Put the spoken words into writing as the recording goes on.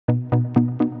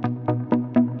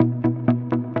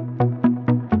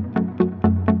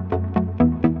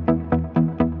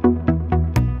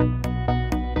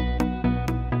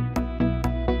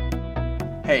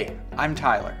I'm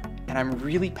Tyler, and I'm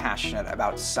really passionate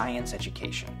about science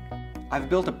education.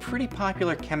 I've built a pretty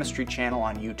popular chemistry channel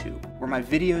on YouTube, where my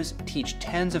videos teach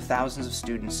tens of thousands of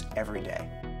students every day.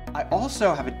 I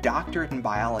also have a doctorate in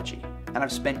biology, and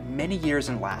I've spent many years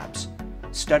in labs,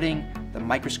 studying the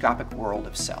microscopic world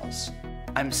of cells.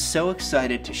 I'm so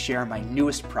excited to share my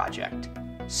newest project,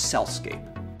 Cellscape.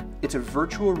 It's a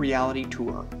virtual reality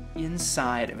tour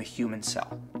inside of a human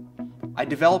cell. I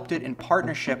developed it in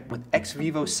partnership with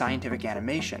XVIVO Scientific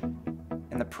Animation,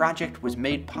 and the project was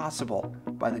made possible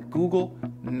by the Google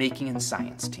Making and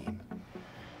Science team.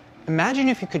 Imagine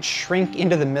if you could shrink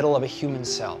into the middle of a human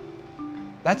cell.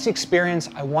 That's the experience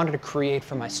I wanted to create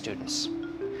for my students.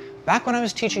 Back when I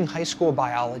was teaching high school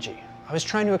biology, I was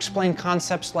trying to explain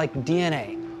concepts like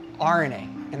DNA,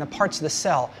 RNA, and the parts of the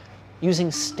cell using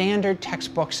standard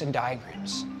textbooks and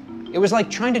diagrams. It was like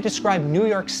trying to describe New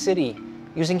York City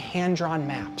using hand-drawn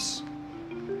maps.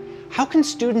 How can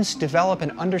students develop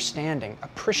an understanding,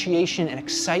 appreciation, and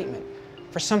excitement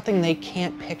for something they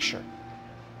can't picture?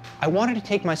 I wanted to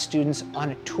take my students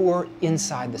on a tour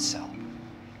inside the cell.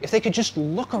 If they could just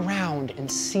look around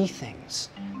and see things,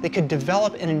 they could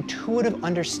develop an intuitive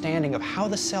understanding of how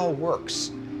the cell works,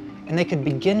 and they could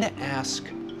begin to ask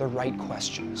the right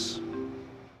questions.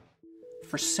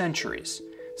 For centuries,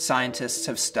 scientists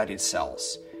have studied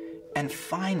cells. And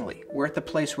finally, we're at the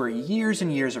place where years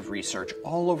and years of research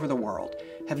all over the world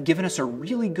have given us a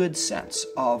really good sense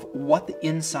of what the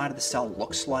inside of the cell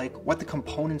looks like, what the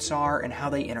components are, and how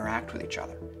they interact with each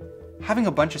other. Having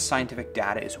a bunch of scientific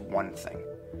data is one thing,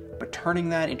 but turning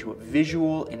that into a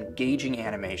visual, engaging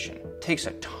animation takes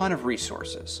a ton of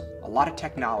resources, a lot of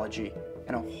technology,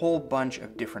 and a whole bunch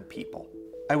of different people.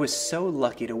 I was so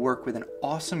lucky to work with an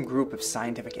awesome group of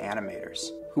scientific animators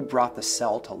who brought the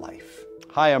cell to life.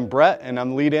 Hi, I'm Brett, and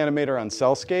I'm the lead animator on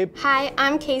Cellscape. Hi,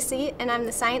 I'm Casey, and I'm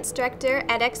the science director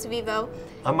at XVIVO.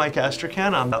 I'm Mike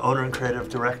Astrachan. I'm the owner and creative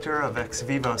director of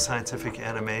XVIVO Scientific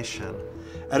Animation.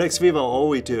 At XVIVO, all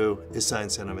we do is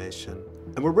science animation.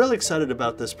 And we're really excited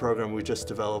about this program we just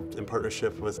developed in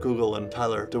partnership with Google and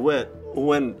Tyler DeWitt.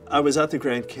 When I was at the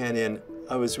Grand Canyon,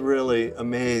 I was really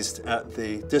amazed at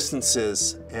the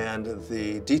distances and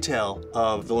the detail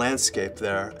of the landscape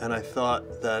there, and I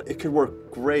thought that it could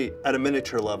work great at a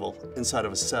miniature level inside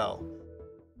of a cell.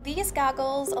 These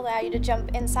goggles allow you to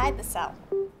jump inside the cell.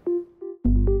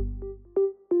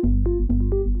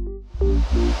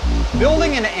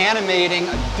 Building and animating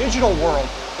a digital world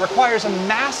requires a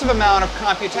massive amount of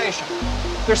computation.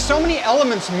 There's so many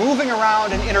elements moving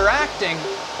around and interacting,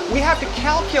 we have to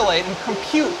calculate and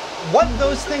compute what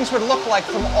those things would look like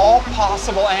from all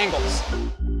possible angles.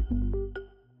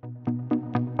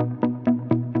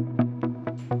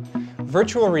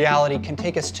 Virtual reality can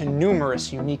take us to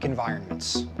numerous unique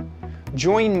environments.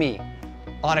 Join me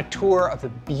on a tour of the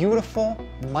beautiful,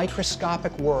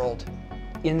 microscopic world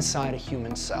inside a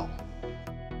human cell.